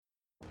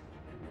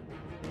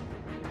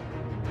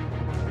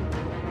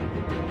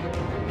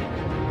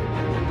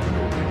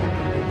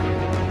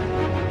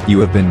You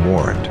have been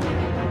warned.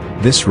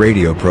 This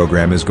radio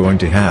program is going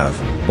to have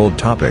bold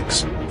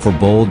topics for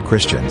bold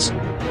Christians.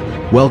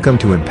 Welcome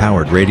to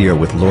Empowered Radio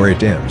with Lori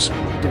Timms.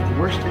 The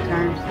worst of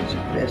times is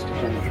the best of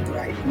times.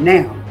 Right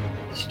now,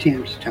 it's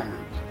Tim's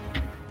times.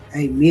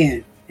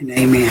 Amen and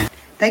amen.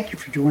 Thank you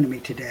for joining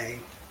me today.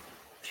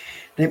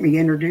 Let me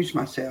introduce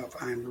myself.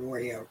 I'm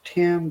Lori L.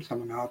 Timms.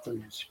 I'm an author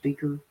and a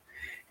speaker,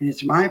 and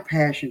it's my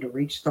passion to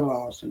reach the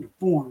lost and to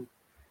form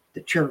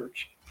the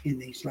church in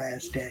these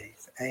last days.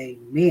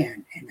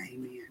 Amen and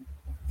amen.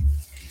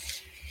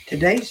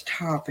 Today's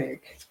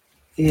topic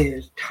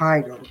is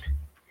titled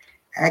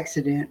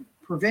Accident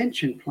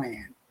Prevention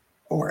Plan,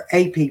 or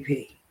APP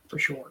for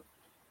short.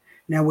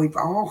 Now, we've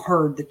all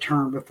heard the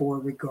term before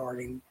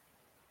regarding,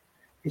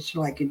 it's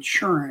like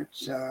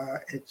insurance,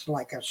 it's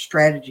like a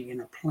strategy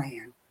and a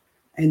plan.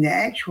 And the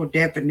actual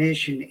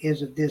definition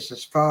is of this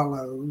as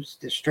follows: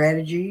 the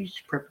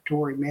strategies,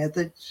 preparatory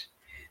methods,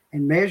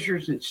 and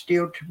measures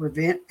instilled to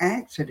prevent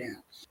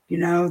accidents. You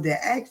know,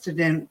 the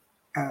accident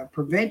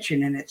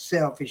prevention in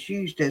itself is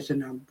used as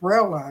an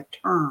umbrella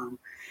term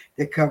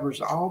that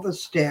covers all the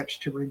steps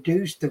to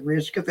reduce the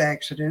risk of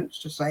accidents,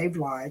 to save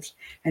lives,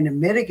 and to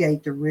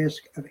mitigate the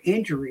risk of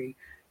injury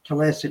to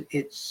lessen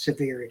its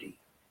severity.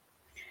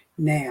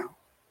 Now,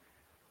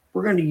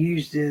 we're going to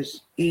use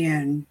this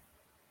in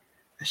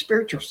a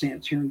spiritual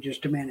sense here in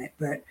just a minute,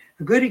 but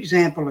a good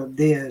example of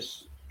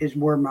this is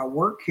where my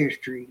work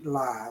history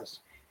lies,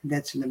 and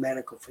that's in the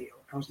medical field.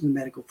 I was in the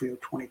medical field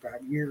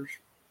 25 years.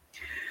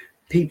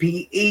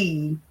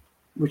 PPE,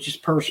 which is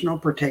personal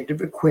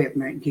protective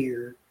equipment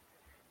gear,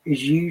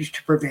 is used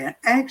to prevent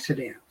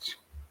accidents.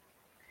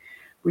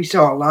 We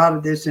saw a lot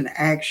of this in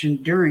action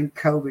during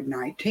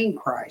COVID-19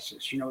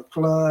 crisis,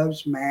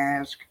 gloves,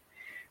 masks,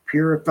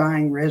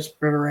 purifying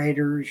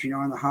respirators,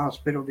 in the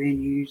hospital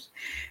venues,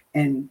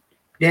 and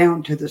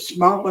down to the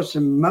smallest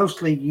and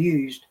mostly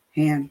used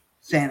hand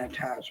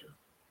sanitizer.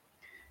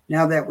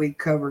 Now that we've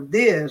covered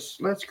this,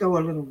 let's go a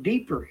little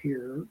deeper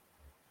here,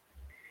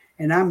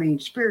 and I mean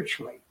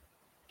spiritually.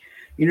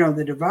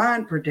 The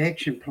divine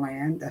protection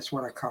plan, that's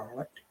what I call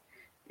it,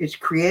 is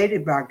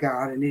created by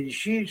God, and it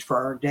is used for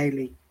our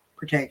daily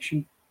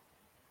protection.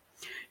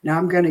 Now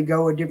I'm going to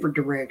go a different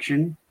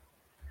direction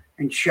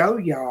and show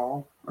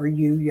y'all, or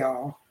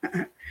y'all,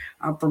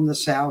 I'm from the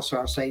South, so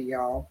I say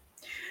y'all,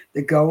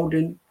 the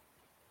golden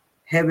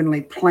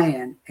heavenly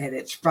plan at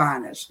its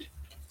finest.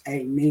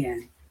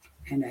 Amen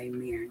and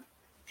amen.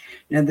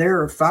 Now,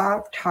 there are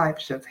 5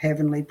 types of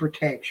heavenly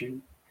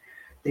protection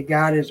that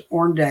God has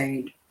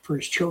ordained for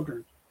his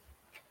children.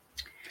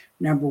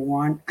 Number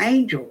 1,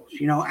 angels.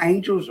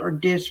 Angels are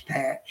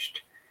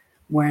dispatched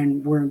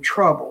when we're in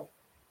trouble.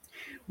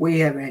 We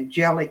have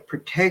angelic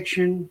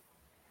protection,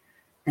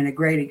 and a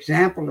great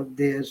example of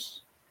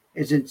this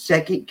is in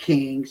 2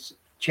 Kings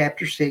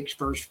chapter 6,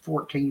 verse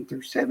 14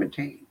 through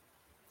 17.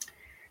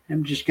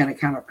 I'm just going to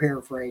kind of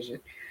paraphrase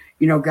it.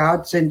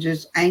 God sends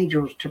his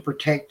angels to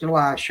protect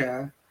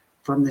Elisha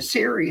from the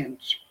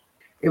Syrians.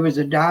 It was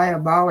a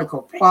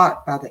diabolical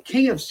plot by the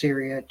king of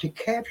Syria to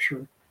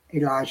capture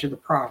Elijah the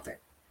prophet.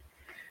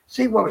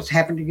 See what was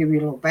happening, to give you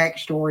a little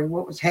backstory.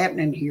 What was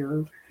happening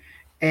here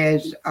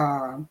as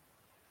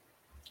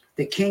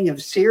the king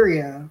of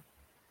Syria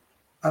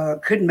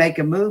couldn't make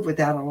a move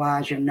without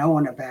Elijah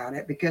knowing about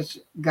it, because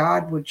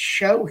God would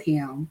show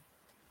him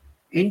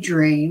in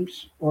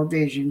dreams or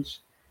visions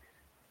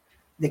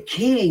the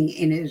king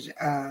in his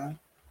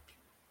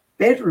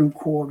bedroom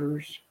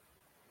quarters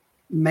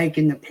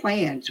making the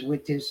plans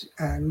with his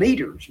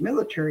leaders,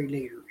 military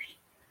leaders.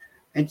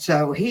 And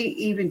so he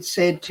even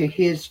said to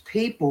his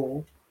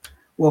people,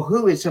 well,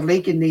 who is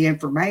leaking the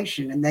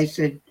information? And they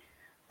said,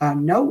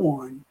 no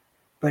one,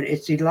 but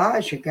it's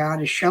Elijah.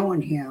 God is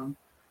showing him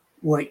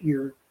what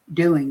you're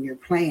doing, your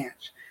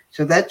plans.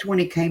 So that's when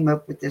he came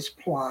up with this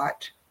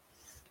plot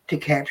to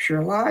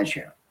capture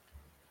Elijah.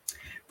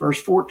 Verse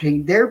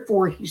 14,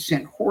 therefore he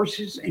sent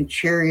horses and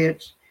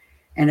chariots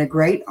and a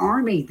great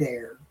army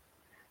there,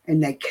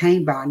 and they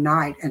came by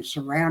night and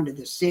surrounded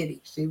the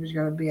city. See, it was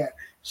going to be a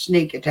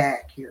sneak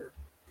attack here.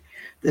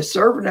 The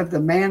servant of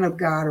the man of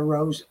God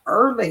arose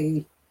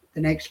early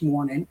the next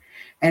morning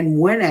and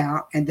went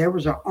out, and there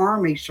was an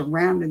army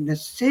surrounding the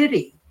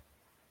city.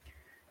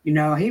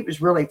 He was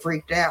really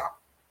freaked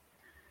out.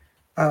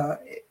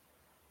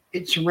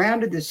 It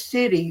surrounded the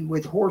city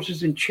with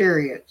horses and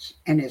chariots,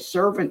 and his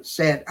servant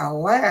said,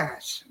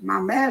 alas, my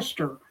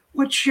master,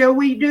 what shall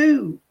we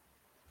do?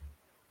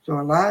 So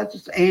Elijah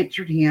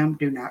answered him,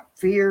 do not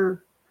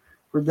fear,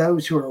 for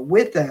those who are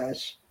with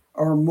us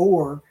are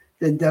more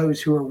than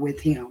those who are with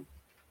him.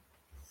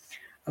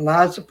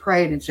 Elijah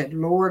prayed and said,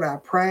 Lord, I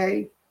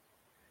pray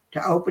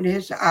to open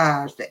his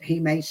eyes that he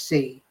may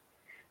see.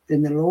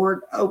 Then the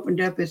Lord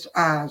opened up his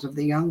eyes of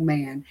the young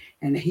man,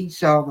 and he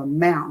saw the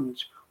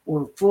mountains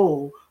were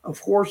full of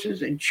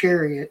horses and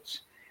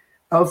chariots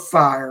of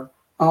fire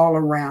all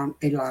around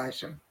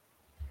Elisha.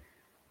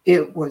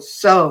 It was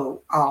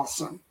so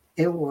awesome.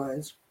 It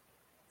was.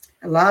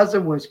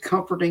 Elijah was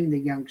comforting the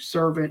young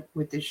servant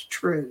with his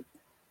truth.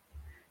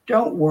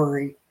 Don't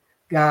worry.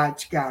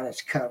 God's got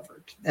us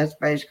covered. That's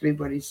basically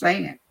what he's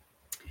saying.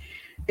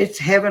 It's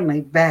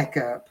heavenly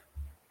backup,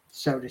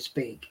 so to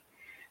speak,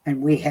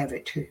 and we have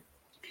it too.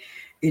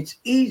 It's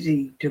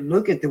easy to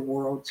look at the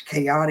world's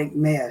chaotic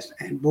mess,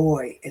 and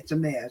boy, it's a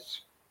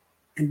mess,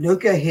 and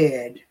look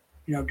ahead.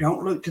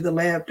 Don't look to the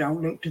left,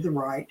 don't look to the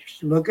right,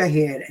 just look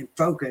ahead and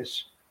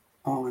focus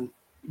on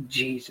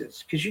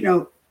Jesus.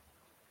 Because,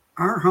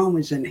 our home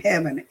is in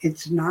heaven,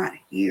 it's not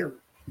here.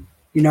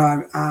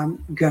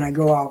 I'm going to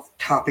go off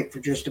topic for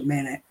just a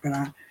minute,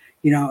 but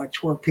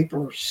it's where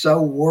people are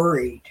so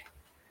worried.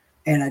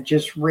 And I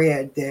just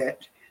read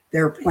that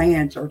their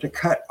plans are to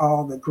cut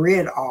all the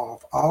grid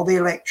off, all the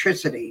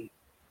electricity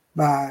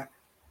by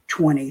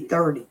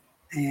 2030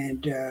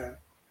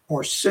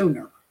 or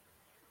sooner.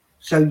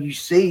 So you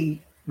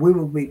see, we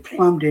will be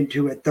plumbed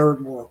into a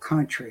third world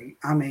country.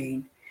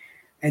 And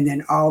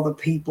then all the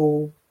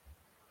people,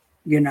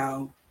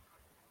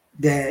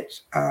 that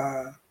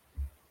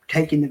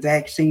taking the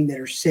vaccine that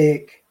are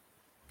sick,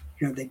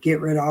 they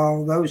get rid of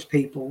all those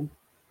people.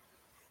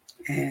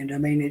 And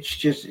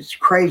it's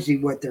crazy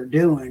what they're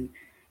doing.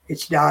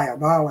 It's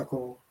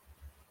diabolical,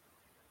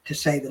 to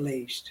say the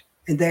least.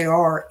 And they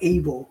are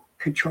evil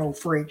control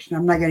freaks. And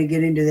I'm not going to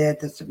get into that.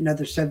 That's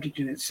another subject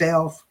in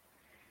itself.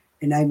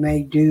 And I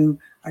may do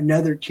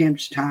another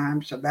Tim's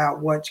Times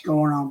about what's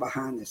going on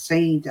behind the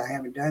scenes. I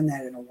haven't done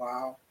that in a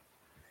while.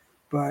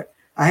 But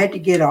I had to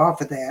get off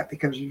of that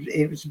because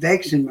it was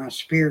vexing my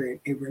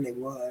spirit. It really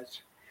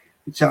was.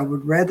 And so I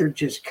would rather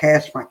just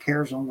cast my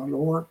cares on the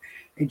Lord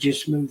and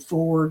just move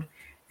forward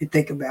and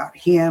think about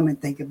him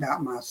and think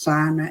about my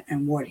assignment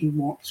and what he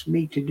wants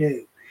me to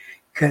do.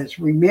 Because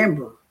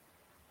remember,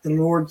 the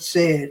Lord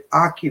said,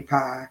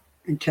 occupy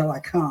until I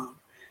come.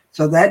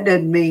 So that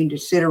doesn't mean to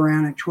sit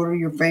around and twiddle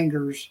your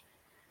fingers,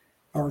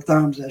 or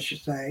thumbs, I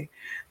should say,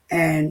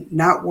 and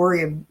not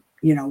worry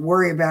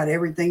about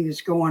everything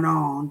that's going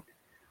on,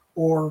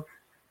 or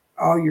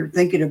all you're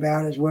thinking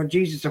about is, well,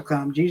 Jesus will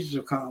come, Jesus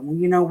will come.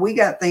 Well, we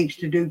got things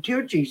to do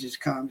till Jesus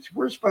comes.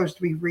 We're supposed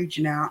to be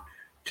reaching out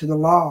to the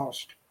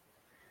lost.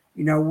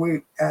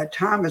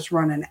 Time is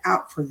running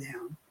out for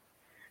them,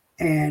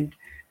 and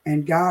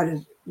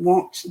God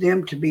wants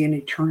them to be in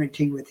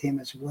eternity with him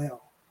as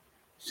well.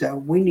 So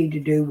we need to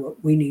do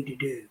what we need to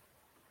do.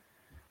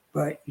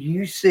 But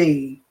you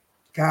see,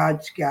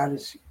 God's got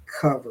us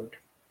covered.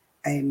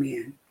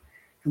 Amen.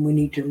 And we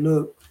need to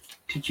look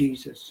to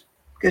Jesus,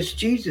 because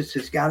Jesus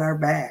has got our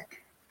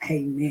back.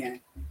 Amen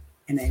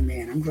and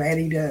amen. I'm glad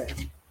he does.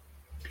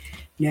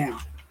 Now,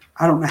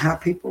 I don't know how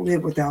people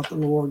live without the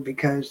Lord,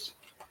 because,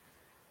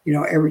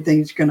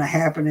 everything's going to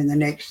happen in the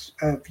next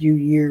few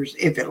years,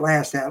 if it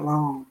lasts that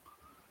long.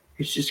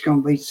 It's just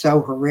going to be so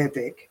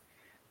horrific.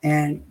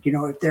 And,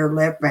 if they're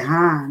left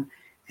behind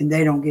and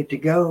they don't get to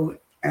go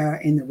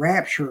in the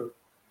rapture,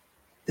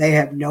 they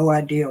have no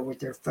idea what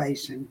they're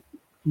facing.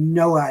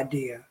 No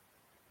idea.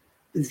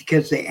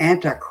 Because the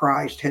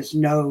Antichrist has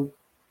no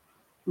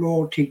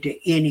loyalty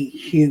to any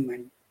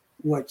human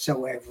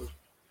whatsoever.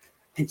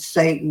 And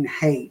Satan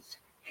hates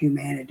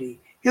humanity.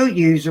 He'll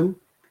use them.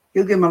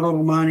 He'll give them a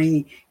little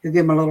money. He'll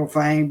give them a little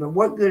fame. But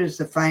what good is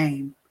the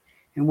fame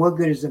and what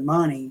good is the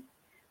money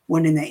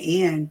when in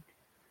the end,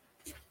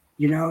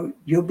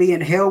 you'll be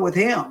in hell with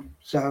him.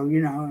 So,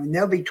 and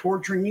they'll be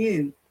torturing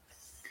you.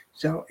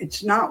 So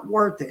it's not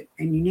worth it.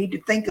 And you need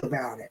to think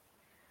about it,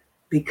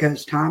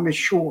 because time is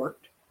short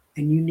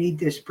and you need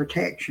this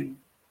protection.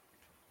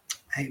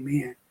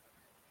 Amen.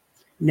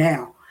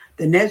 Now,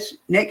 the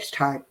next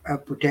type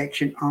of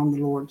protection on the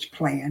Lord's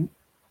plan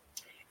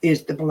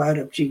is the blood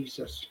of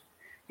Jesus.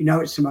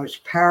 It's the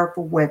most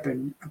powerful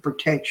weapon of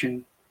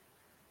protection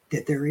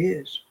that there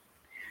is.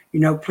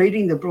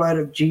 Pleading the blood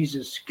of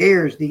Jesus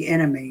scares the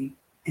enemy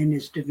and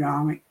his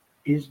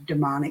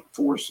demonic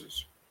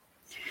forces.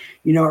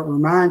 It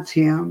reminds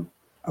him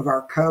of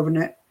our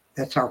covenant.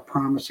 That's our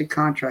promise and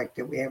contract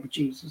that we have with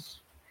Jesus.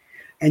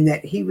 And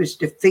that he was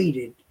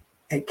defeated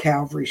at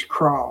Calvary's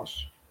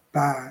cross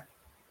by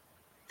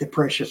the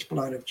precious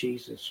blood of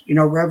Jesus.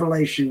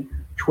 Revelation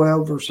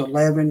 12 verse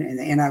 11 in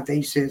the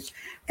NIV says,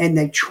 and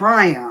they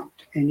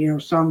triumphed.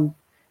 And, some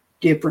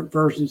different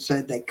versions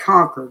said they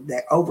conquered,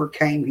 they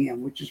overcame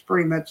him, which is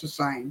pretty much the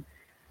same.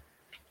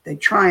 They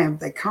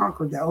triumphed, they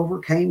conquered, they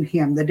overcame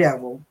him, the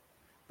devil,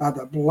 by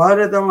the blood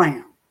of the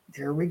Lamb.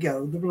 There we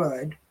go, the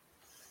blood,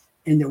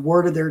 and the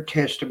word of their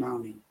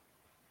testimony.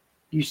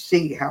 You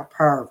see how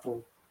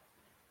powerful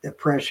the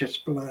precious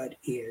blood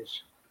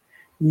is.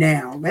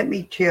 Now, let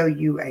me tell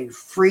you a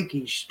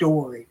freaky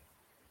story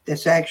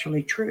that's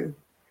actually true.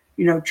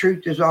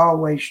 Truth is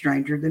always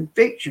stranger than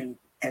fiction,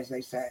 as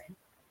they say.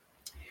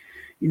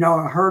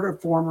 I heard a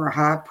former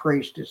high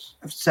priestess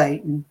of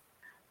Satan.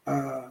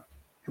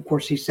 Of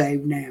course, he's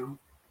saved now.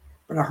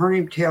 But I heard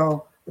him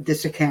tell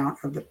this account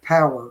of the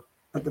power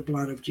of the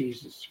blood of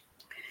Jesus.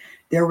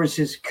 There was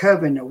this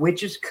coven, a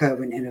witch's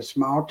coven in a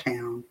small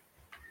town.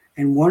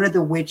 And one of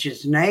the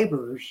witch's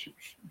neighbors,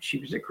 she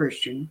was a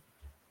Christian,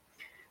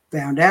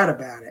 found out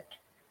about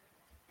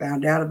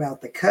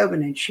the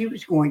coven, and she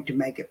was going to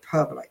make it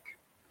public.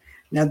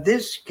 Now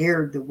this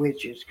scared the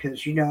witches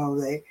because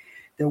the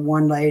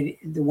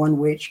one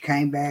witch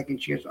came back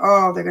and she goes,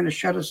 "Oh, they're going to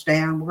shut us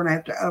down. We're going to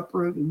have to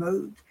uproot and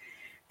move,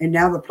 and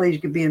now the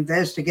police could be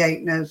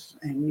investigating us,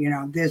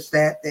 and this,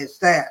 that, this,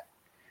 that.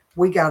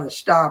 We got to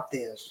stop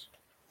this."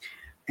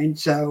 And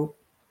so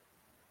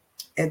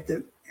at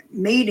the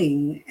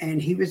meeting,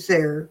 and he was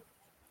there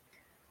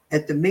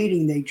at the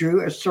meeting, they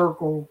drew a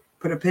circle,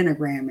 put a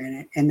pentagram in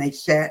it, and they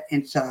sat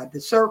inside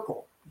the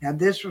circle. Now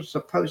this was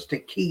supposed to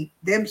keep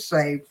them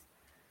safe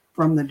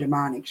from the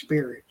demonic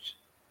spirits.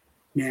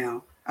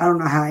 Now, I don't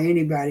know how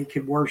anybody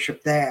could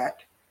worship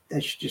that.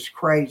 That's just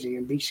crazy,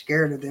 and be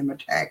scared of them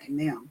attacking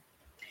them.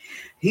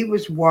 He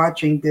was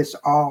watching this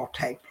all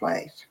take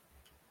place.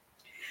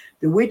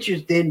 The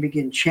witches then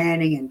began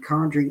chanting and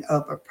conjuring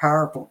up a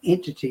powerful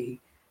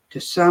entity to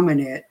summon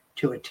it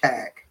to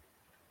attack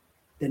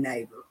the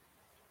neighbor.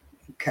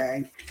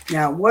 Okay.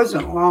 Now, it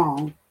wasn't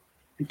long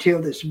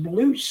until this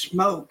blue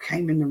smoke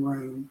came in the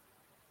room,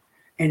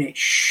 and it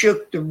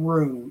shook the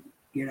room,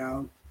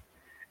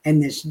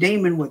 and this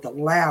demon with a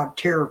loud,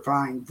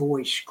 terrifying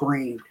voice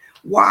screamed,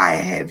 "Why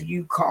have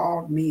you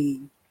called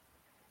me?"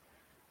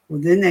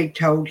 Well, then they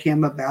told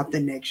him about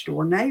the next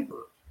door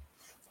neighbor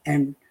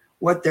and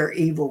what their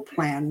evil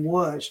plan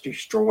was,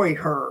 destroy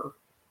her,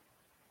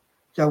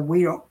 so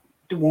we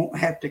won't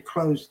have to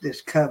close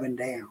this coven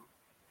down.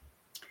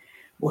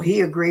 Well,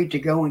 he agreed to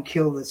go and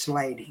kill this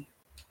lady.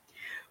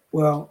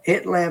 Well,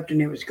 it left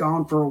and it was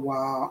gone for a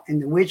while,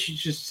 and the witches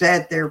just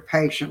sat there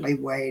patiently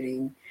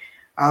waiting.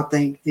 I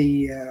think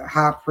the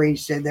high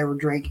priest said they were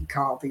drinking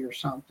coffee or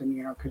something,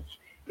 because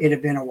it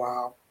had been a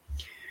while.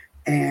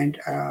 And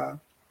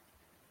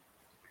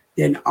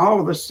then all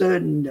of a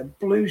sudden, the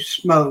blue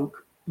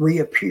smoke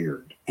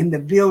reappeared, and the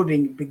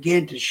building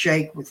began to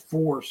shake with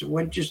force. It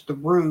wasn't just the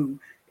room,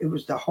 it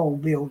was the whole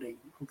building,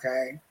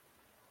 okay?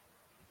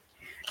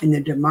 And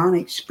the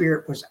demonic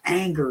spirit was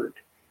angered,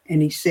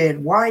 and he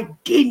said, "Why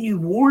didn't you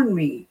warn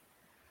me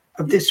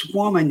of this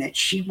woman that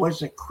she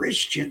was a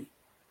Christian?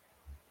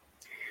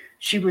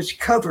 She was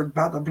covered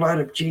by the blood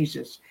of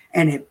Jesus,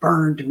 and it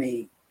burned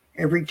me.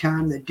 Every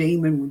time the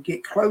demon would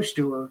get close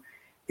to her,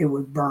 it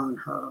would burn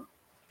her.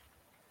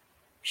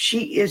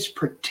 She is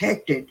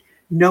protected.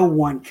 No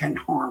one can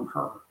harm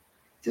her."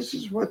 This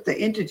is what the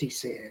entity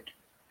said,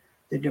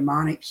 the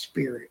demonic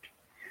spirit.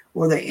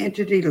 Well, the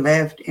entity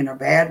left in a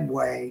bad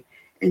way,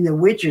 and the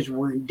witches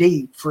were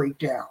indeed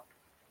freaked out.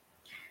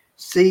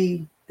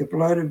 See, the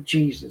blood of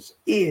Jesus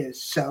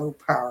is so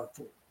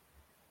powerful.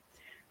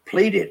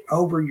 Plead it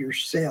over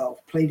yourself.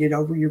 Plead it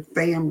over your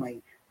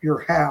family, your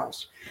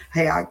house.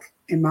 Hey,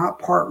 in my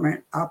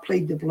apartment, I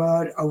plead the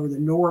blood over the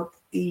north,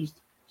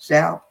 east,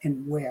 south,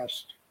 and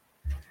west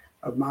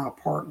of my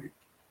apartment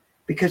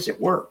because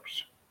it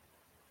works.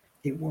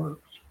 It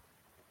works.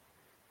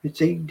 And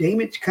see,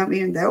 demons come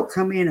in. They'll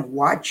come in and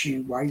watch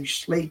you while you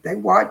sleep. They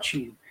watch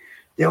you.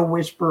 They'll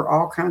whisper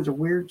all kinds of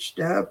weird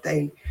stuff.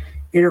 They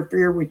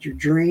interfere with your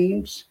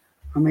dreams.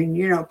 I mean,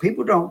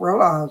 people don't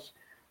realize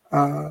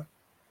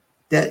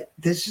that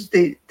this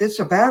is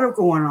a battle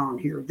going on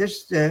here.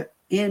 This is the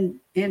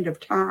end of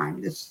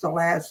time. This is the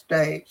last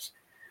days.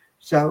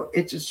 So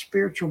it's a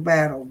spiritual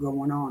battle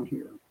going on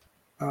here.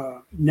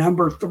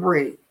 Number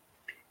 3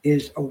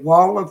 is a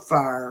wall of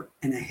fire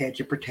and a hedge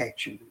of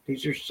protection.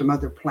 These are some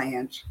other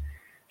plans,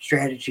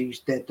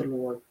 strategies that the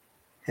Lord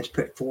has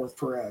put forth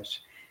for us.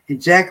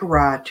 In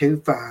Zechariah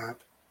 2:5,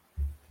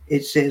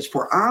 it says,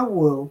 "For I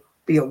will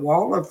be a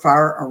wall of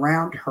fire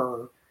around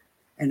her,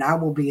 and I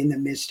will be in the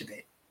midst of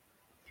it."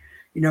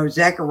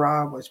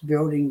 Zechariah was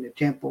building the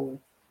temple,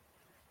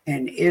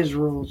 and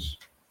Israel's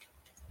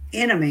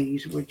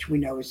enemies, which we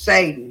know is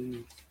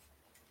Satan,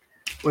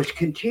 was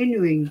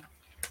continuing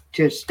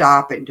to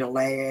stop and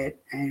delay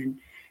it, and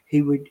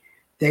they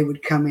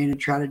would come in and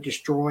try to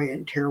destroy it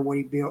and tear what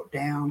he built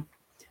down.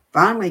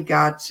 Finally,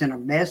 God sent a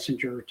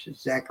messenger to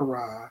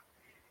Zechariah,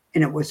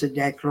 and it was a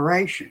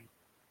declaration.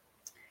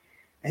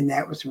 And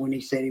that was when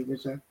he said he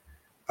was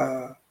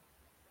a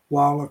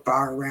wall of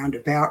fire round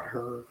about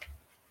her,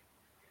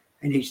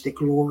 and he's the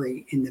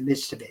glory in the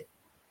midst of it.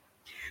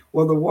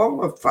 Well, the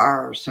wall of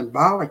fire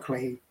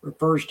symbolically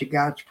refers to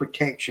God's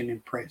protection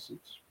and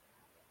presence.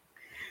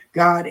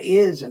 God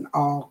is an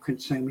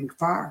all-consuming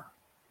fire.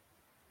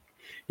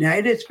 Now,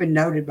 it has been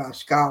noted by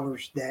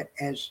scholars that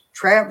as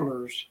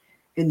travelers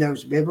in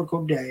those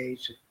biblical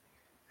days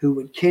who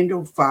would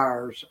kindle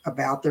fires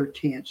about their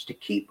tents to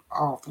keep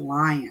off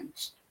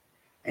lions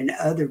and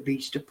other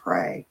beasts of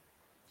prey,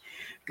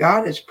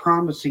 God is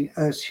promising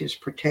us his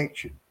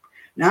protection.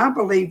 Now, I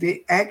believe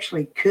it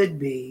actually could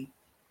be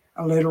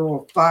a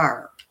literal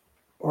fire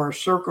or a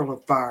circle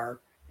of fire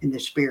in the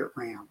spirit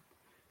realm.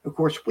 Of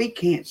course, we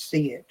can't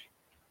see it,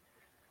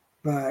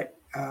 but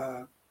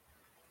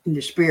in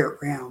the spirit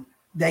realm,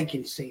 they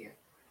can see it.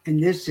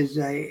 And this is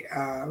a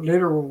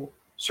literal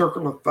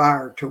circle of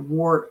fire to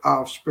ward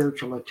off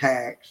spiritual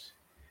attacks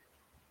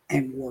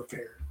and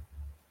warfare.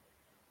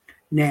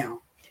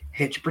 Now,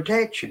 hedge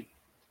protection.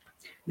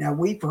 Now,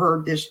 we've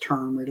heard this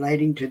term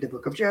relating to the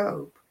book of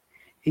Job.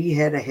 He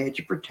had a hedge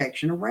of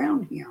protection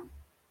around him.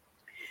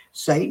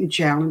 Satan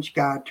challenged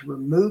God to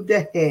remove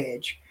the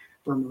hedge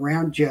from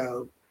around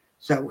Job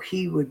so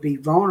he would be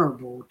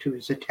vulnerable to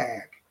his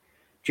attack.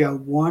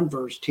 Job 1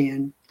 verse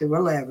 10 through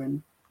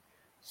 11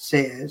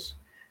 says,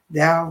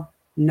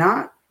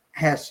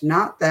 Hast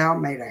not thou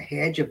made a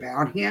hedge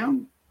about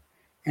him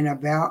and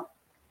about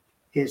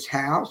his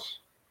house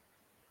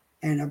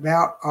and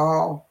about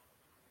all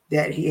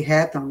that he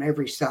hath on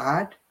every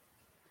side?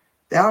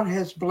 Thou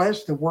hast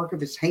blessed the work of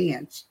his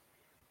hands,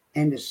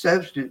 and his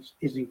substance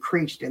is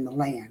increased in the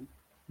land.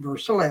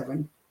 Verse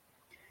 11,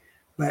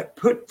 But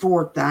put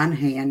forth thine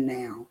hand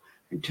now,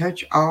 and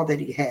touch all that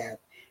he hath,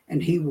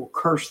 and he will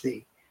curse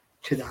thee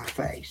to thy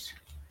face.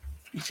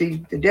 You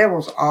see, the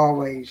devil's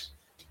always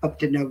up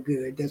to no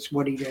good. That's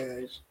what he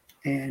does.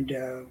 And,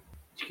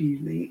 excuse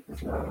me,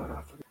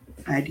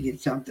 I had to get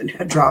something.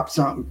 I dropped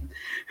something.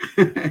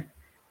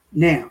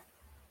 Now,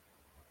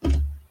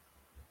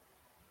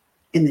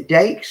 in the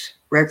Dake's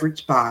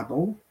Reference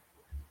Bible,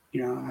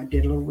 I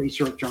did a little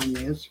research on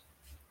this.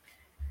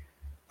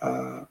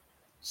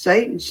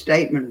 Satan's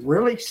statement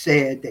really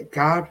said that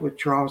God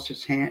withdraws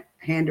his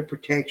hand of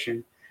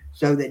protection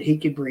so that he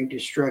could bring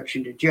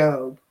destruction to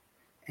Job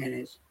and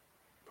his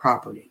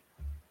property.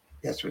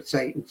 That's what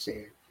Satan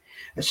said.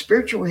 A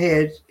spiritual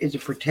hedge is a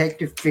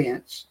protective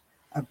fence,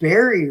 a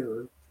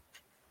barrier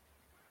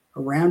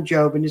around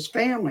Job and his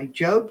family.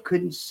 Job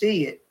couldn't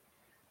see it,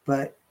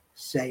 but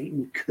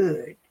Satan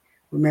could.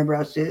 Remember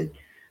I said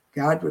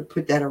God would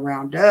put that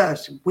around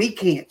us. We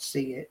can't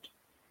see it.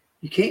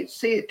 You can't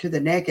see it to the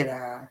naked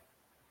eye,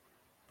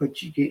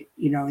 but you get,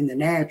 in the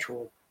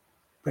natural.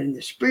 But in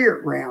the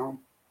spirit realm,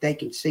 they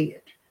can see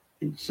it.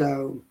 And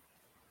so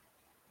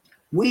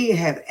we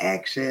have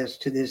access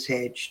to this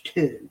hedge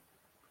too.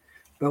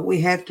 But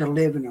we have to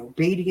live an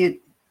obedient,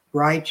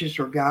 righteous,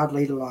 or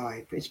godly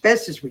life as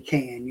best as we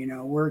can.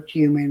 We're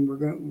human. We're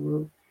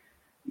going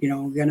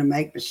to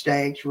make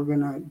mistakes. We're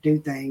going to do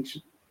things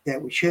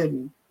that we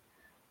shouldn't.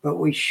 But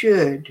we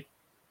should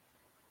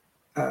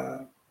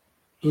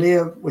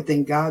live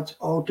within God's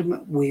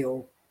ultimate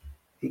will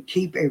and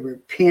keep a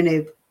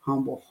repentive,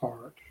 humble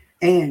heart.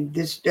 And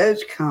this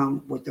does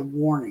come with a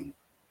warning.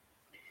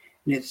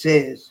 And it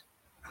says,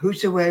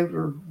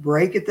 Whosoever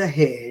breaketh the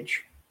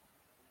hedge,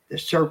 the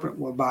serpent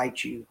will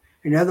bite you.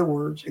 In other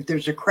words, if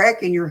there's a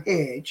crack in your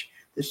hedge,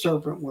 the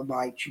serpent will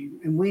bite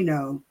you. And we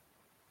know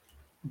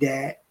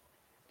that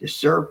the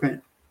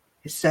serpent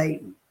is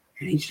Satan.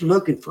 And he's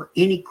looking for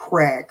any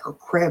crack or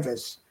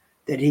crevice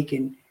that he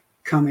can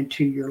come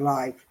into your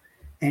life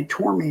and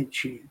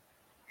torment you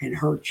and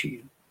hurt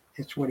you.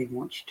 That's what he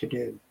wants to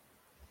do.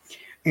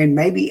 And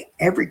maybe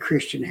every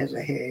Christian has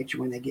a hedge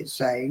when they get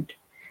saved.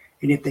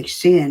 And if they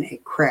sin,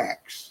 it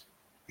cracks.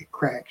 It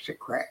cracks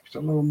a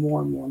little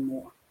more and more and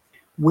more.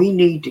 We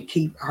need to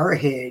keep our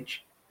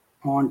hedge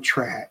on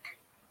track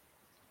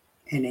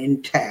and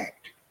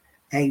intact.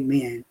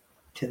 Amen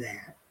to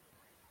that.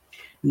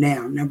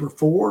 Now, number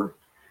 4,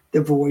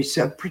 the voice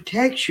of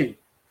protection.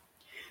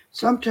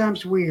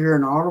 Sometimes we hear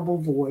an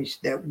audible voice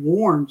that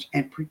warns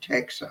and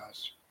protects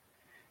us.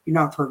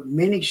 I've heard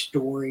many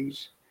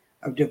stories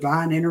of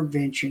divine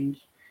interventions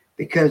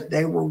because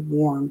they were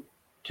warned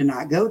to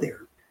not go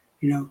there.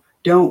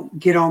 Don't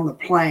get on the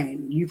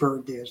plane. You've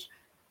heard this.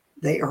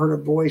 They heard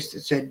a voice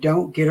that said,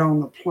 don't get on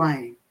the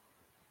plane.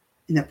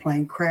 And the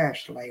plane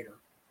crashed later.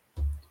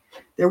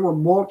 There were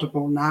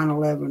multiple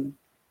 9/11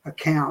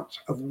 accounts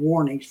of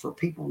warnings for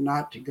people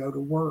not to go to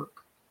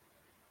work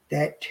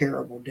that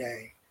terrible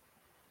day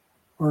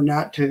or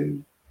not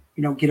to,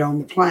 get on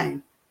the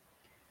plane.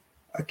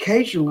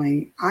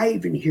 Occasionally, I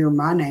even hear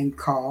my name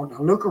called. I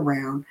look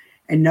around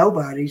and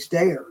nobody's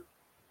there.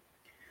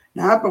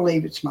 Now, I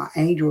believe it's my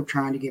angel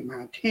trying to get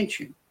my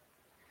attention.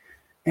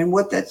 And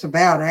what that's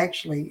about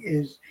actually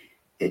is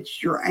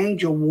it's your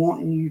angel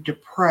wanting you to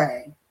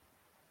pray.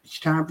 It's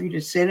time for you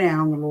to sit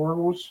down. The Lord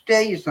wants to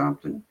tell you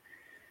something,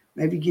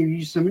 maybe give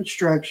you some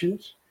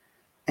instructions,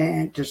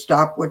 and to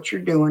stop what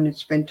you're doing and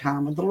spend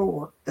time with the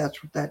Lord.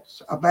 That's what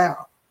that's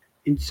about.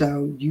 And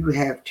so you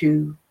have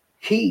to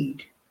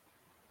heed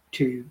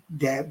to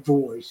that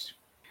voice.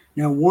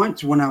 Now,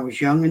 once when I was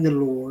young in the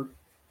Lord,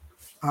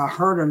 I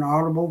heard an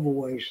audible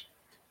voice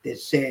that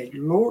said,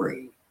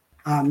 Lori.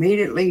 I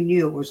immediately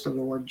knew it was the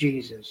Lord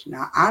Jesus.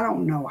 Now, I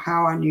don't know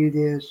how I knew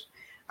this.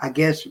 I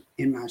guess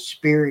in my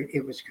spirit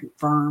it was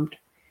confirmed.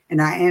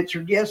 And I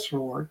answered, yes,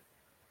 Lord.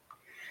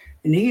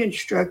 And he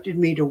instructed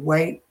me to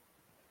wait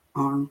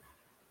on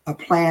a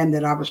plan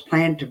that I was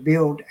planning to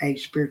build a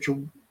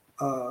spiritual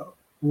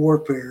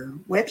warfare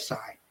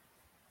website.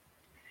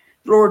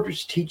 The Lord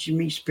was teaching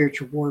me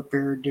spiritual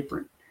warfare,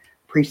 different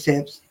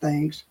precepts and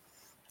things.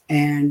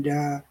 And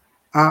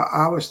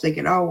I was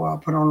thinking,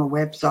 I'll put on a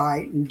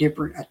website and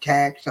different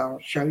attacks. I'll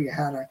show you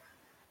how to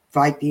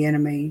fight the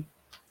enemy.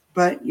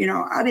 But,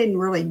 I didn't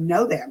really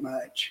know that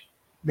much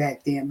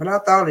back then. But I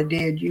thought I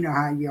did. You know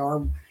how you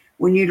are.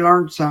 When you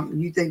learn something,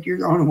 you think you're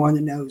the only one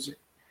that knows it.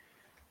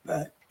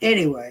 But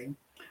anyway,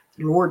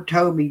 the Lord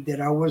told me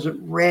that I wasn't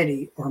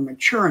ready or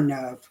mature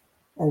enough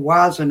or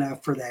wise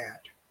enough for that.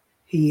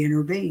 He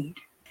intervened.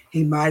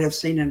 He might have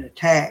seen an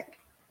attack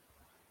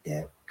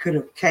that could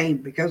have came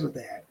because of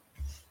that.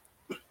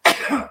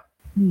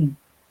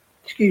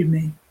 Excuse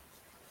me.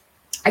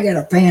 I got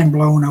a fan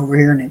blowing over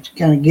here and it's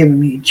kind of giving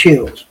me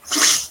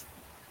chills.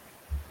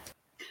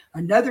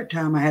 Another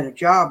time I had a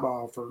job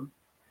offer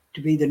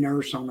to be the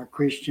nurse on a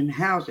Christian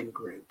housing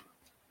group.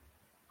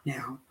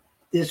 Now,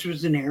 this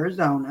was in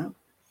Arizona.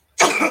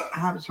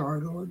 I'm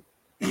sorry, Lord.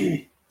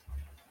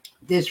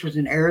 This was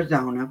in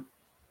Arizona,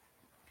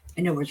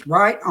 and it was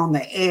right on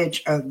the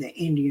edge of the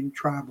Indian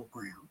tribal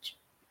grounds.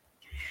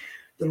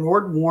 The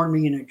Lord warned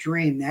me in a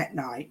dream that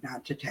night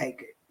not to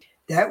take it.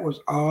 That was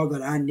all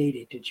that I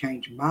needed to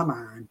change my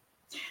mind.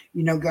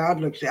 You know, God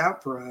looks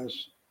out for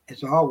us,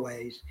 as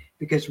always,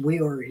 because we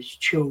are his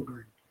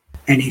children,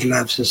 and he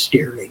loves us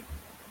dearly.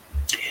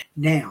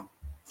 Now,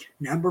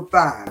 number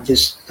 5,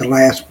 this is the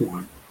last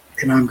one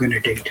that I'm going to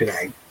do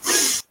today.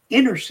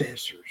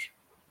 Intercessors.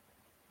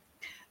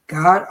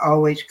 God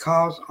always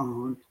calls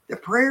on the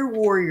prayer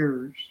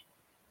warriors.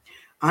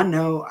 I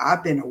know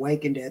I've been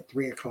awakened at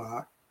 3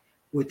 o'clock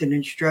with an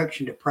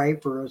instruction to pray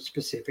for a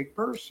specific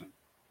person.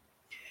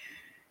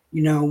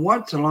 You know,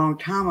 once a long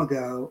time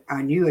ago,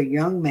 I knew a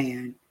young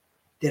man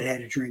that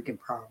had a drinking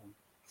problem.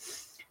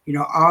 You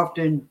know,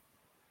 often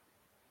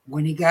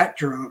when he got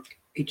drunk,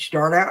 he'd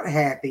start out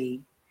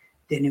happy,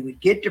 then he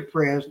would get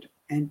depressed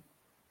and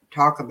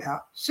talk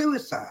about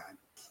suicide.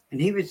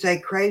 And he would say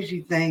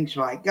crazy things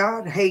like,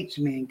 God hates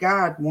me and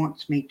God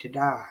wants me to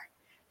die.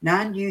 Now,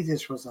 I knew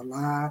this was a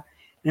lie,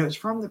 and it was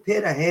from the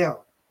pit of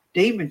hell.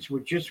 Demons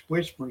were just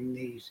whispering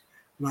these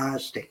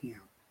lies to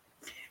him.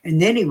 And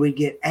then he would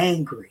get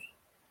angry.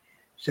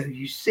 So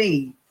you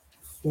see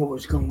what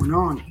was going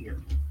on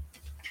here.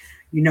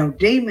 You know,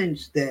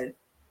 demons that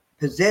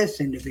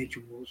possess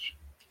individuals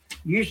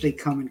usually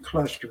come in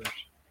clusters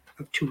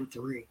of 2 or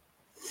 3.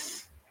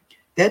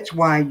 That's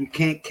why you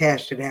can't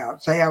cast it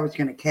out. Say I was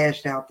going to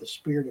cast out the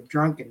spirit of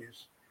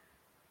drunkenness.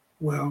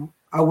 Well,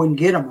 I wouldn't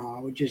get them all.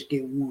 I would just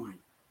get one.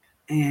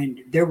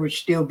 And there would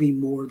still be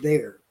more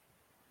there.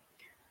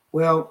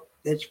 Well,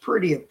 that's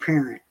pretty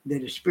apparent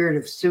that a spirit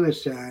of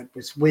suicide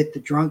was with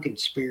the drunken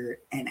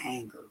spirit and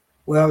anger.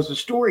 Well, as the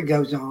story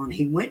goes on,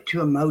 he went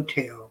to a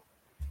motel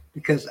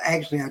because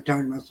actually I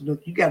told him, I said,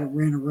 look, you got to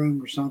rent a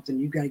room or something.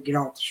 You got to get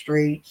off the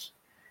streets,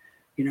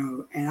 you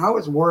know, and I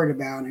was worried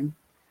about him.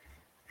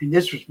 And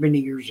this was many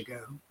years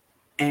ago.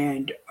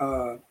 And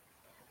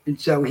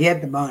so he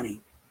had the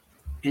money.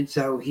 And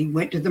so he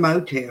went to the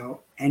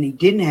motel and he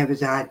didn't have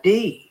his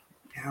ID.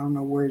 I don't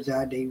know where his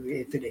ID,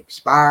 if it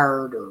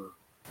expired or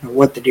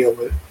what the deal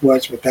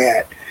was with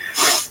that.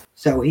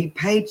 So he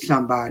paid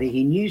somebody,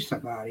 he knew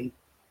somebody,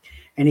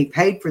 and he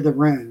paid for the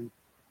room.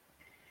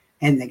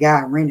 And the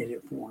guy rented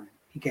it for him.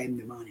 He gave him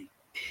the money.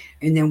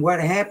 And then what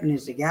happened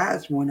is the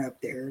guys went up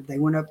there. They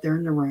went up there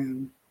in the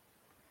room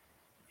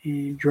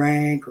and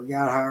drank or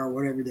got high or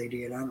whatever they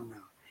did. I don't know.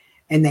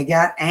 And they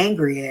got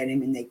angry at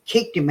him and they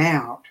kicked him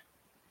out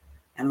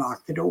and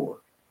locked the door.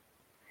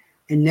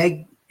 And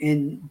the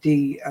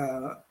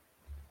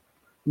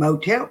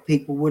motel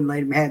people wouldn't let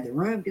him have the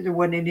room because it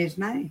wasn't in his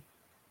name.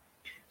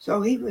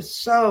 So he was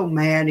so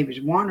mad. He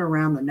was wandering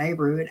around the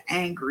neighborhood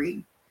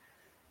angry,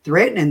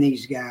 threatening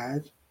these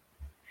guys.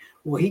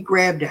 Well, he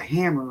grabbed a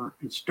hammer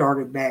and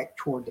started back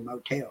toward the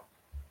motel.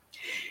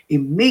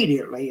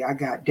 Immediately, I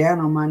got down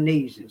on my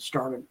knees and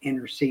started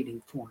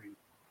interceding for him.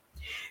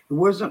 It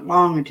wasn't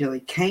long until he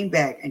came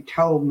back and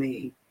told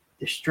me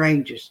the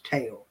strangest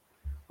tale.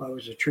 Well, it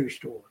was a true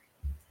story.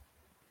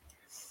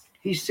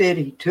 He said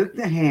he took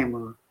the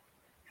hammer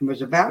and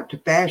was about to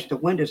bash the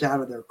windows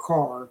out of their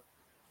car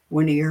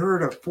when he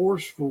heard a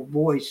forceful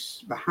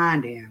voice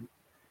behind him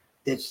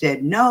that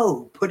said,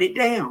 "No, put it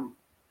down."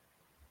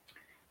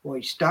 Well,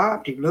 he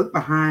stopped, he looked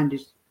behind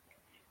us,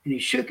 and he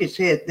shook his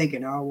head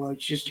thinking, oh, well,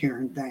 it's just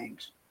hearing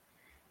things.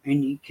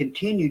 And he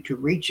continued to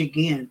reach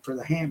again for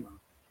the hammer.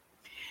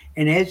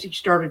 And as he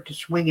started to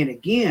swing it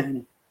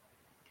again,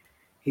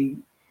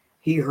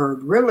 he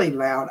heard really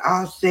loud,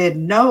 I said,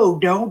 no,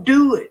 don't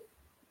do it.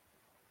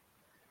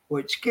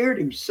 Well, it scared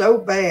him so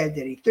bad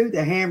that he threw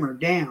the hammer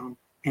down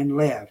and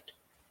left.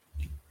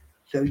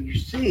 So you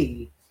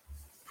see,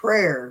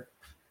 prayer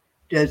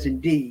does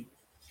indeed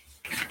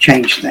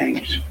change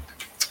things.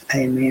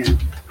 Amen.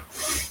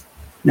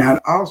 Now,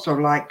 I'd also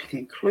like to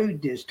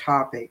conclude this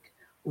topic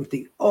with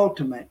the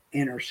ultimate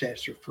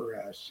intercessor for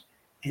us,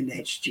 and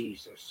that's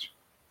Jesus.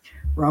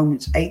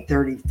 Romans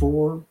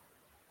 8:34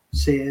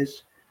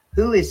 says,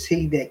 who is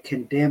he that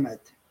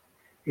condemneth?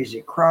 Is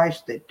it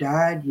Christ that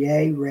died?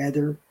 Yea,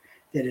 rather,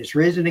 that is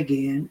risen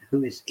again,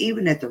 who is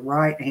even at the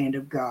right hand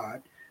of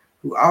God,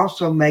 who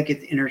also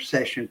maketh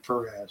intercession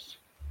for us.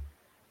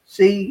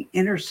 See,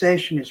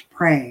 intercession is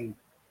praying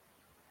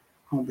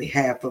on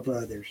behalf of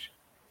others.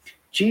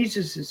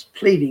 Jesus is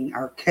pleading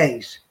our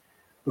case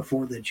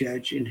before the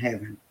judge in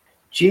heaven.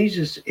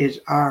 Jesus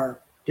is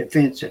our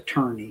defense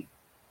attorney,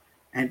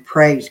 and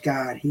praise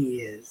God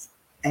he is.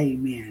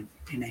 Amen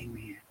and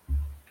amen.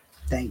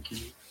 Thank you.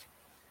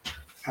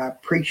 I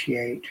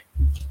appreciate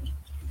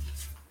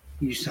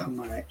you so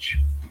much,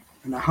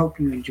 and I hope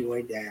you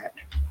enjoyed that.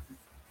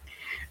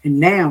 And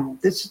now,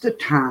 this is the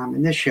time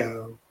in the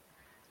show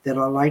that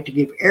I like to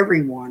give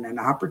everyone an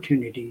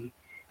opportunity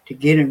to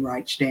get in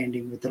right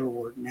standing with the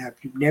Lord. Now,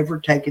 if you've never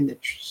taken the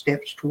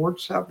steps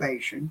towards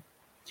salvation,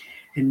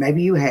 and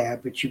maybe you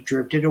have, but you've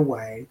drifted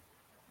away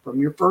from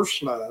your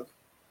first love,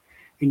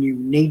 and you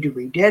need to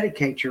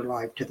rededicate your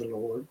life to the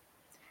Lord,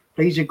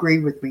 please agree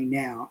with me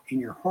now in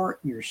your heart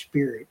and your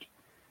spirit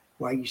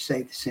while you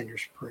say the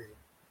sinner's prayer.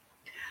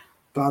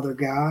 Father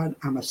God,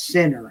 I'm a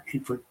sinner,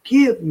 and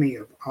forgive me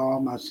of all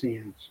my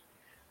sins.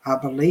 I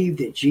believe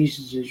that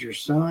Jesus is your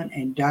Son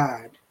and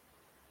died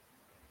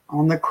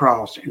on the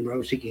cross and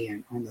rose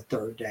again on the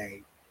third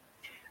day.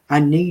 I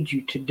need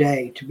you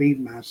today to be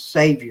my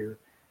Savior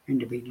and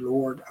to be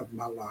Lord of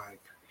my life.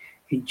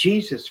 In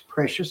Jesus'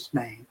 precious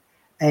name,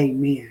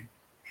 amen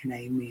and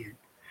amen.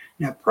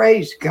 Now,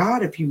 praise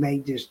God if you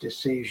made this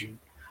decision.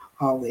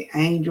 All the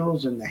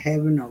angels in the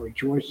heaven are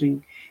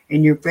rejoicing,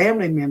 and your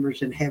family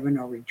members in heaven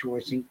are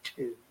rejoicing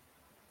too.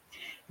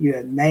 You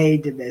have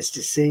made the best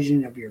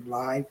decision of your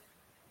life,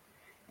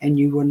 and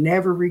you will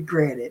never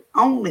regret it,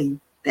 only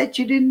that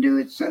you didn't do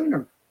it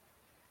sooner.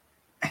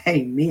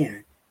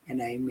 Amen and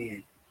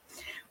amen.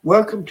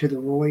 Welcome to the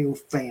royal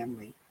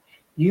family.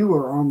 You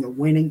are on the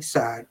winning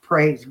side.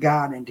 Praise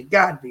God, and to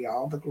God be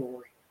all the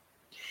glory.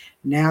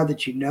 Now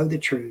that you know the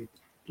truth,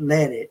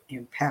 let it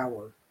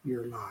empower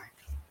your life.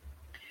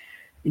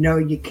 You know,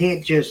 you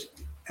can't just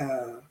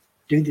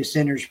do the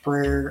sinner's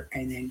prayer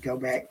and then go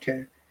back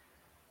to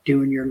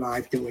doing your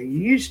life the way you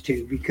used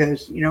to,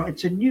 because, you know,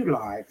 it's a new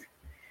life.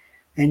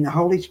 And the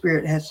Holy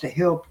Spirit has to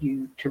help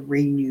you to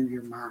renew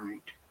your mind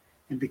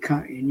and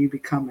you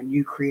become a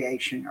new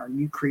creation or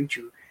new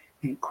creature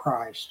in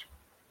Christ.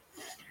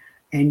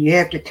 And you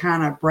have to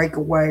kind of break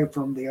away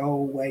from the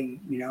old way,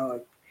 you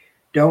know,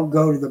 don't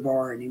go to the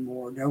bar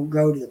anymore. Don't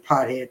go to the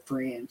pothead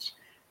friends.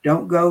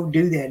 Don't go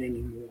do that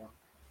anymore.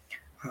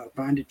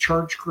 Find a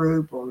church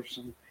group or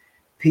some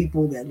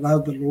people that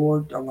love the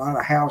Lord, a lot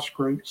of house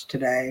groups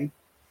today,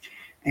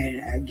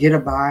 and get a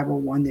Bible,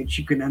 one that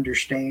you can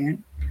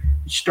understand.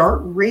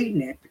 Start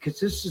reading it, because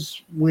this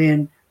is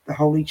when the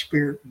Holy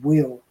Spirit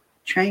will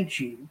change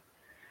you.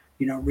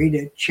 You know, read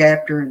a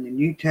chapter in the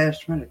New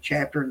Testament, a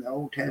chapter in the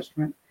Old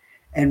Testament,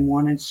 and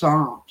one in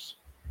Psalms,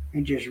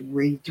 and just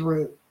read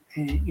through.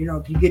 And, you know,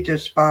 if you get to a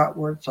spot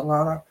where it's a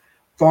lot of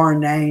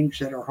foreign names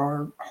that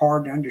are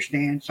hard to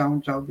understand,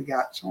 so-and-so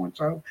begot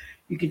so-and-so,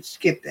 you can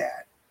skip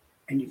that.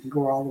 And you can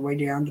go all the way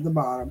down to the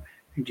bottom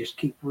and just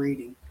keep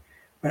reading.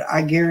 But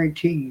I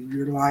guarantee you,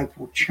 your life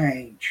will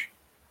change.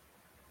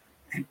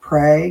 And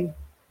pray,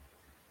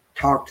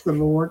 talk to the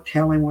Lord,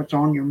 tell him what's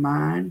on your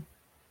mind.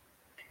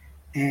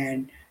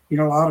 And, you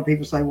know, a lot of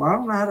people say, well, I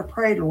don't know how to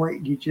pray,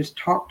 Lord. You just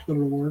talk to the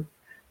Lord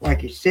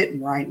like he's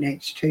sitting right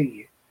next to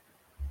you,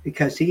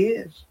 because he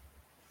is.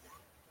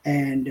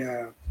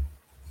 And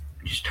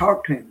just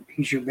talk to him.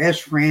 He's your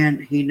best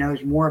friend. He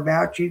knows more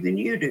about you than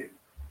you do.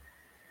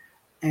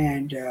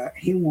 And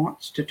he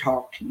wants to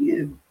talk to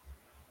you.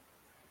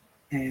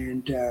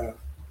 And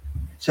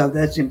so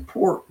that's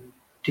important,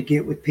 to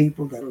get with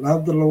people that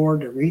love the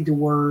Lord, to read the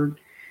Word,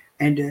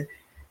 and to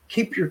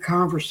keep your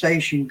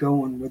conversation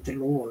going with the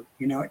Lord.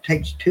 You know, it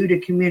takes two to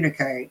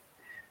communicate.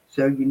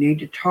 So you need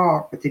to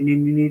talk, but then you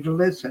need to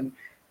listen,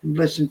 and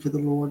listen for the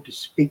Lord to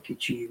speak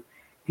at you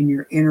in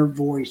your inner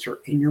voice or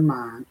in your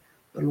mind.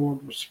 The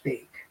Lord will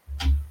speak.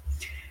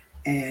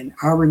 And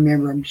I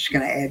remember, I'm just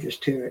going to add this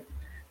to it,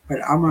 but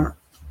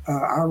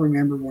I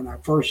remember when I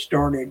first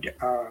started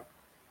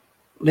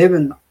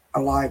living a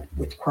life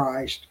with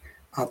Christ,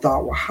 I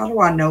thought, well, how do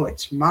I know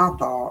it's my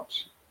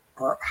thoughts,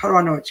 or how do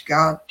I know it's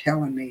God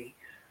telling me,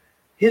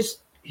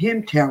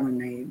 him telling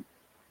me,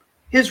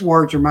 his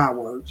words are my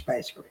words,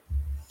 basically.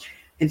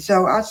 And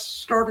so I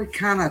started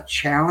kind of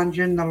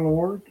challenging the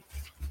Lord,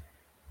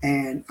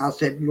 and I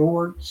said,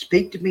 Lord,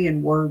 speak to me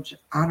in words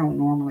I don't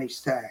normally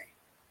say.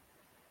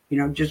 You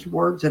know, just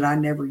words that I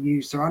never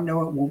use, so I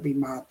know it won't be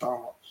my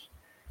thoughts.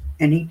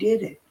 And he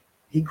did it.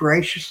 He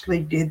graciously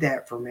did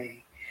that for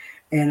me.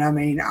 And I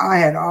mean, I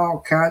had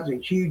all kinds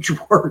of huge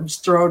words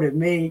thrown at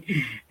me,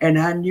 and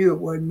I knew it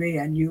wasn't me.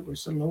 I knew it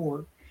was the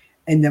Lord.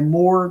 And the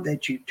more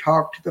that you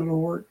talk to the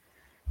Lord,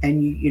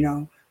 and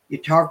you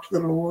talk to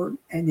the Lord,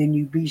 and then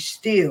you be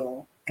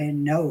still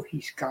and know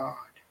he's God,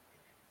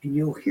 and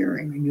you'll hear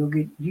him, and you'll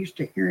get used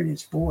to hearing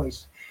his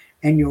voice,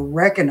 and you'll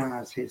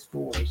recognize his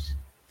voice.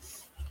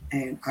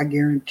 And I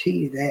guarantee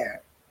you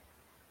that.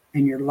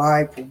 And your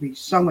life will be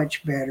so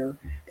much better.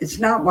 It's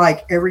not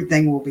like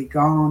everything will be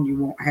gone. You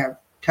won't have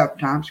tough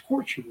times. Of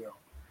course you will.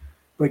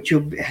 But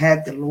you'll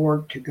have the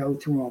Lord to go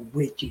through them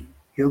with you.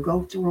 He'll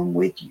go through them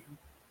with you.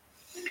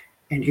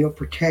 And he'll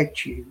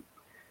protect you.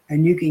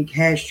 And you can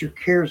cast your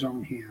cares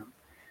on him.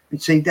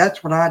 And see,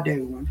 that's what I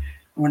do.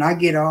 When I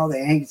get all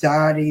the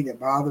anxiety that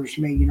bothers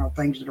me, you know,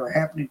 things that are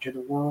happening to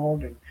the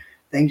world and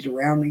things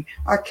around me,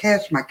 I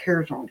cast my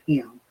cares on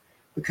him,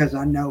 because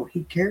I know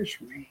he cares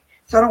for me.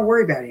 So I don't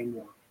worry about it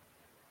anymore.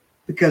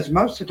 Because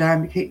most of the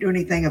time you can't do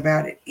anything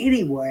about it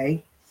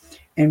anyway.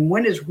 And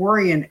when has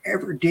worrying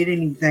ever did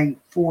anything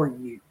for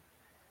you?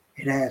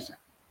 It hasn't.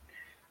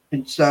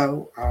 And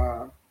so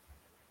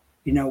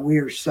We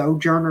are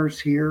sojourners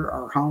here.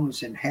 Our home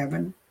is in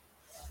heaven.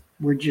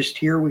 We're just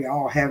here. We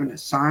all have an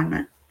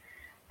assignment,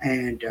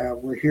 and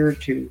we're here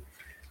to,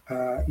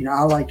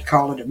 I like to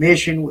call it a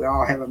mission. We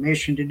all have a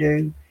mission to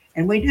do,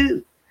 and we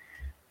do.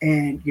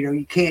 And,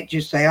 you can't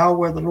just say, oh,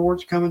 well, the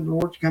Lord's coming,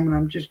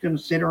 I'm just going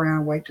to sit around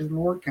and wait till the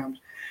Lord comes.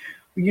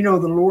 The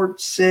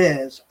Lord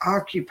says,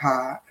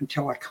 occupy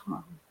until I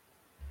come.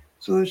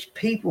 So there's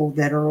people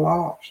that are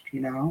lost,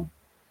 The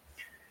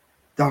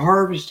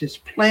harvest is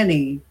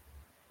plenty,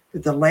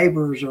 but the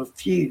laborers are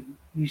few.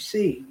 You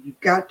see, you've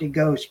got to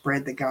go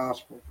spread the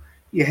gospel.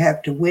 You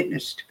have to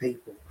witness to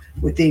people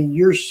within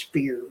your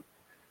sphere.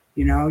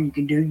 You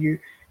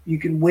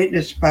can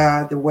witness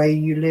by the way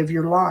you live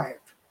your life.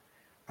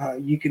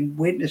 You can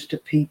witness to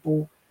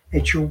people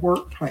at your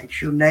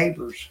workplace, your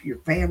neighbors, your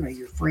family,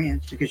 your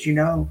friends, because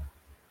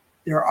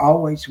they're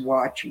always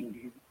watching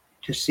you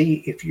to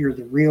see if you're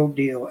the real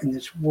deal in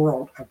this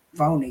world of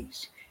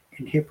phonies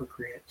and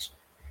hypocrites.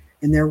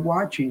 And they're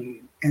watching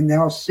you, and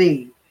they'll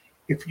see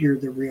if you're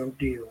the real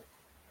deal.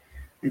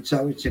 And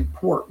so it's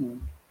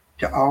important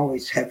to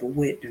always have a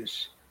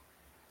witness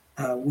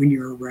when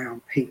you're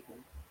around people.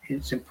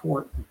 It's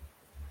important.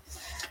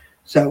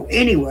 So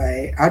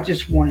anyway, I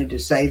just wanted to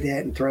say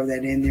that and throw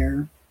that in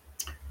there.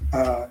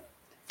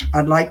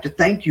 I'd like to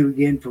thank you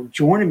again for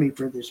joining me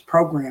for this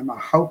program. I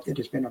hope that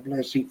it's been a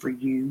blessing for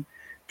you.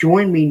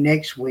 Join me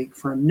next week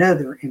for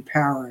another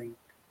empowering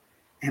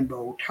and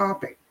bold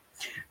topic.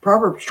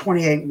 Proverbs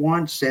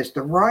 28:1 says,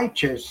 the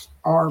righteous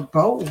are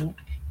bold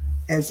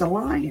as a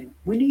lion.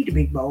 We need to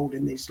be bold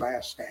in these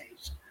last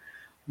days.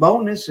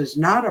 Boldness is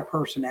not a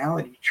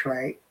personality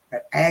trait,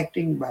 but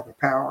acting by the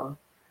power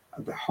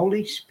of the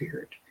Holy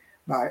Spirit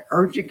by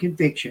urgent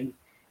conviction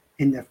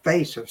in the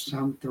face of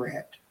some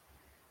threat.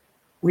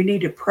 We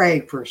need to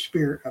pray for a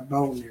spirit of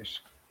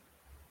boldness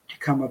to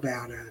come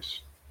about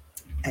us.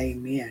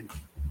 Amen.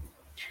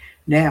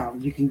 Now,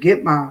 you can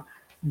get my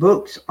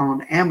books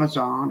on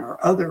Amazon or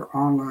other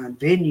online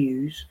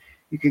venues.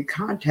 You can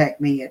contact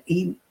me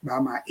by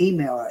my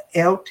email at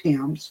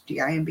ltimbs,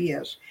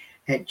 T-I-M-B-S,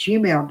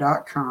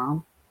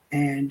 @gmail.com.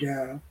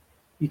 And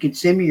you can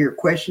send me your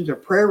questions or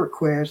prayer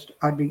requests.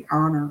 I'd be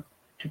honored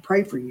to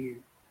pray for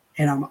you.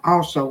 And I'm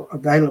also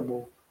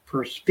available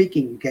for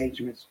speaking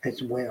engagements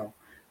as well.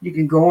 You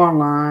can go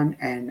online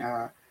and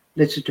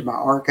listen to my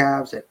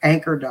archives at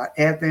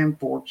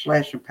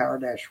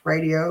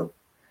anchor.fm/empower-radio.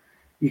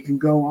 You can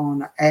go on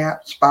the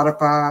app,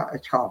 Spotify.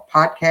 It's called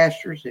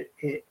Podcasters.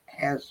 It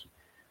has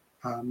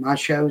my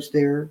shows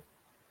there.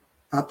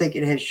 I think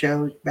it has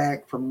shows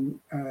back from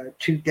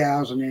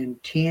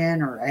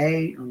 2010 or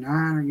 8 or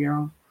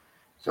 9,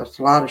 So it's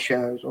a lot of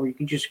shows. Or you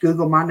can just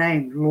Google my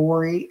name,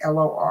 Lorrie,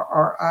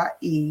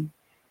 Lorrie,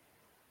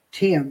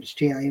 Timbs,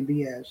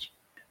 Timbs.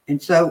 And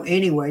so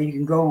anyway, you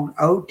can go on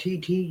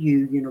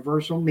OTTU,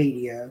 Universal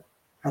Media.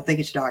 I think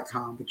it's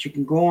 .com, but you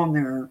can go on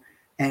there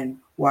and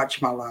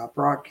watch my live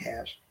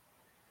broadcast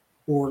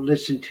or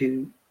listen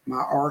to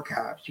my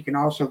archives. You can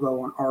also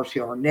go on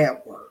RCR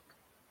Network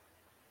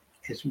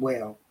as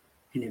well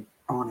and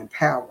on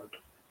Empowered.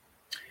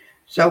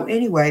 So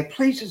anyway,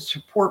 please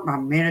support my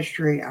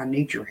ministry. I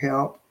need your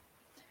help.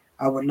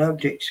 I would love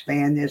to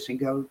expand this and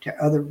go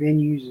to other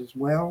venues as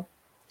well.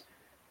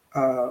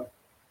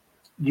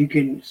 You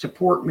can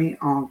support me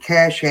on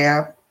Cash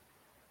App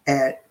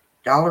at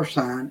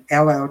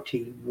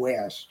 $LLT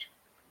West.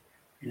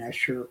 And I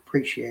sure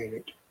appreciate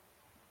it.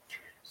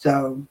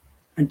 So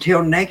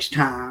until next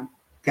time,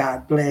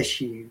 God bless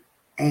you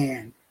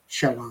and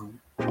shalom.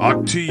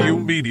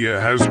 OTTU Media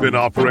has been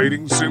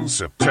operating since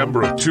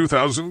September of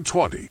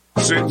 2020.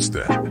 Since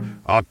then,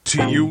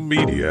 OTTU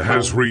Media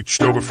has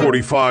reached over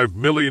 45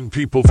 million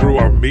people through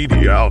our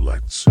media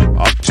outlets.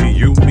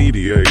 OTTU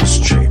Media is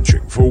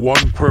changing for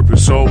one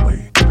purpose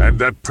only, and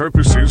that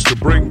purpose is to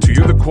bring to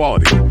you the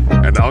quality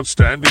and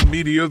outstanding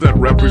media that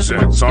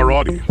represents our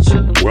audience.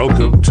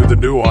 Welcome to the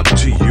new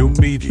OTTU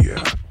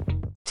Media.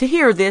 To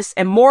hear this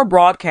and more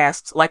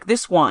broadcasts like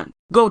this one,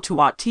 go to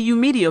OTTU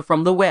Media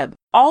from the web.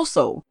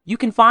 Also, you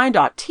can find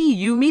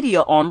OTTU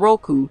Media on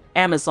Roku,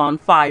 Amazon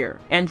Fire,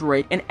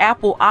 Android, and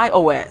Apple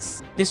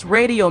iOS. This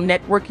radio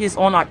network is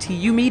on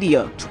OTTU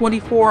Media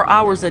 24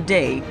 hours a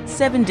day,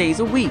 7 days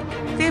a week,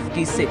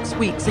 56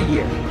 weeks a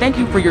year. Thank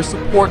you for your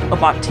support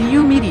of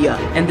OTTU Media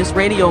and this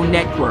radio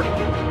network.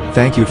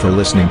 Thank you for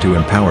listening to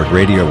Empowered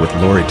Radio with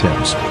Lorrie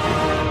Timbs.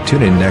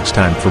 Tune in next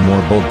time for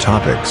more bold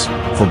topics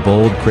for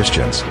bold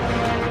Christians.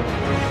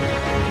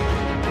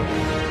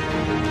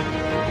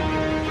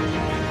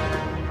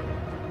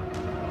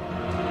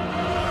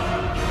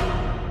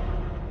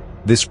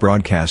 This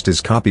broadcast is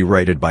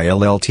copyrighted by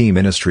LLT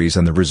Ministries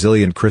and the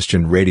Resilient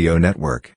Christian Radio Network.